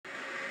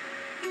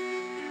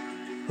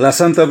La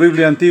Santa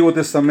Biblia, Antiguo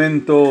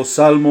Testamento,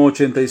 Salmo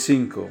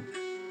 85.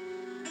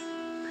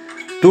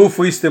 Tú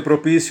fuiste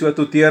propicio a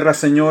tu tierra,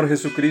 Señor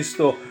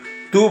Jesucristo.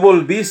 Tú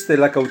volviste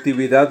la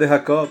cautividad de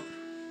Jacob.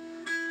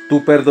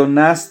 Tú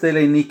perdonaste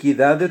la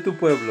iniquidad de tu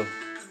pueblo.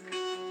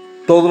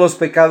 Todos los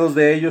pecados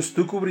de ellos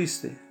tú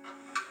cubriste.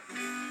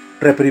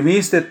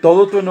 Reprimiste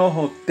todo tu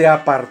enojo, te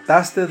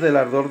apartaste del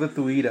ardor de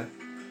tu ira.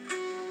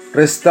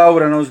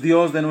 Restáuranos,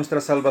 Dios, de nuestra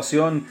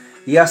salvación,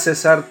 y haz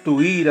cesar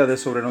tu ira de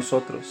sobre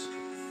nosotros.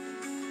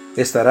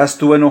 ¿Estarás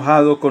tú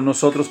enojado con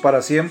nosotros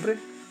para siempre?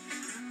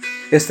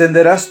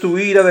 ¿Extenderás tu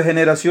ira de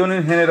generación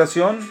en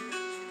generación?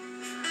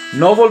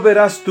 ¿No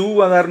volverás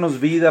tú a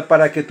darnos vida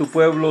para que tu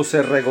pueblo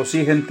se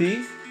regocije en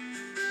ti?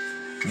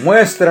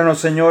 Muéstranos,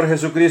 Señor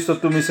Jesucristo,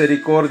 tu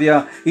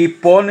misericordia y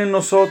pon en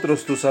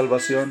nosotros tu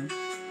salvación.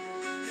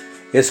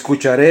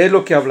 Escucharé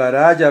lo que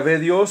hablará Yahvé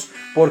Dios,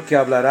 porque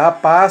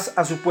hablará paz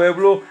a su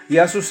pueblo y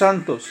a sus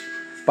santos,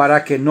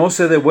 para que no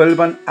se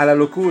devuelvan a la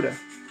locura.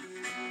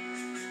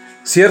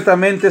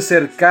 Ciertamente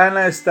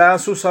cercana está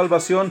su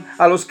salvación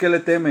a los que le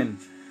temen,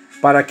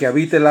 para que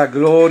habite la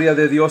gloria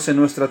de Dios en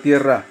nuestra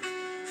tierra.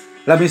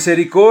 La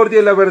misericordia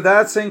y la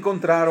verdad se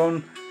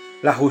encontraron,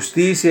 la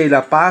justicia y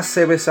la paz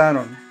se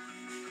besaron.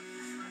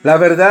 La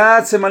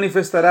verdad se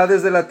manifestará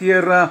desde la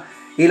tierra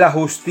y la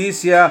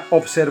justicia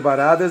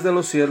observará desde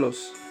los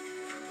cielos.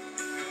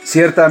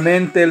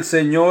 Ciertamente el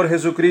Señor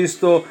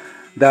Jesucristo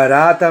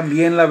dará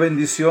también la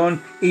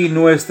bendición y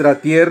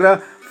nuestra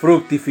tierra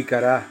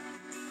fructificará.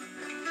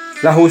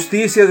 La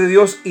justicia de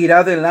Dios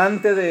irá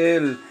delante de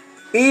él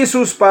y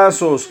sus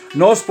pasos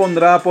nos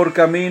pondrá por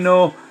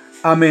camino.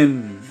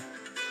 Amén.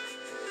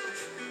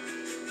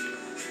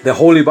 The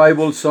Holy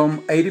Bible,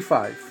 Psalm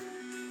 85.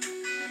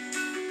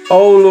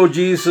 Oh Lord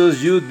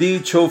Jesus, you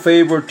did show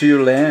favor to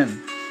your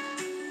land.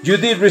 You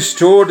did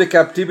restore the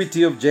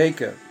captivity of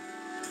Jacob.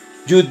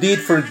 You did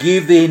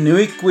forgive the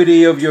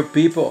iniquity of your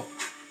people.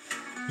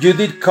 You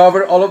did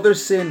cover all of their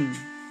sin.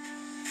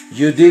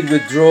 You did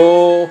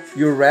withdraw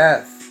your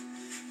wrath.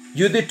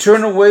 You did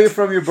turn away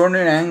from your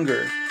burning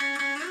anger.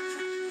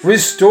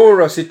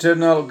 Restore us,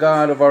 eternal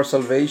God of our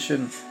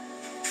salvation,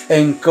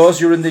 and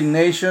cause your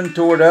indignation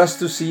toward us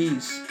to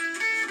cease.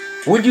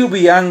 Will you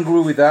be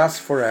angry with us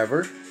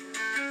forever?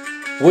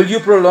 Will you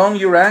prolong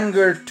your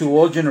anger to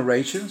all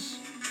generations?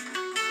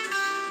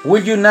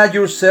 Will you not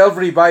yourself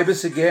revive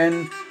us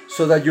again,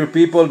 so that your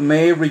people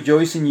may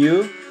rejoice in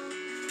you?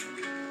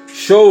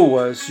 Show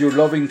us your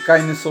loving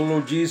kindness, O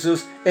Lord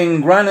Jesus,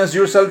 and grant us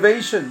your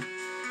salvation.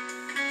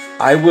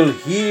 I will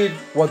heed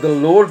what the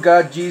Lord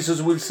God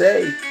Jesus will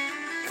say,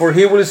 for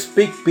he will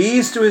speak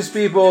peace to his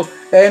people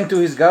and to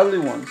his godly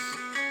ones,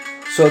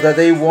 so that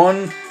they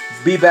won't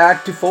be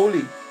back to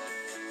folly.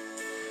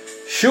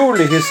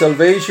 Surely his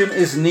salvation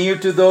is near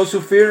to those who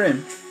fear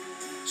him,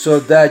 so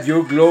that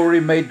your glory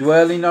may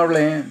dwell in our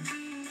land.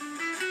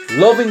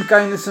 Loving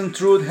kindness and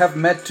truth have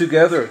met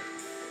together.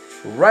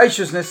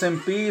 Righteousness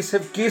and peace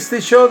have kissed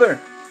each other.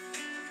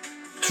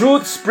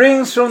 Truth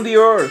springs from the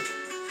earth,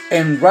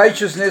 and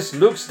righteousness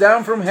looks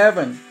down from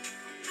heaven.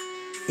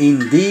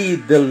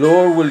 Indeed, the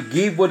Lord will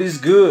give what is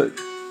good,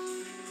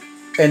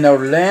 and our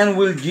land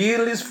will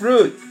yield its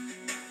fruit.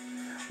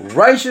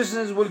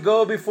 Righteousness will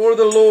go before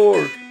the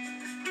Lord,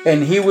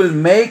 and he will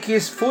make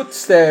his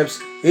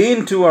footsteps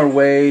into our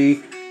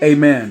way.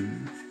 Amen.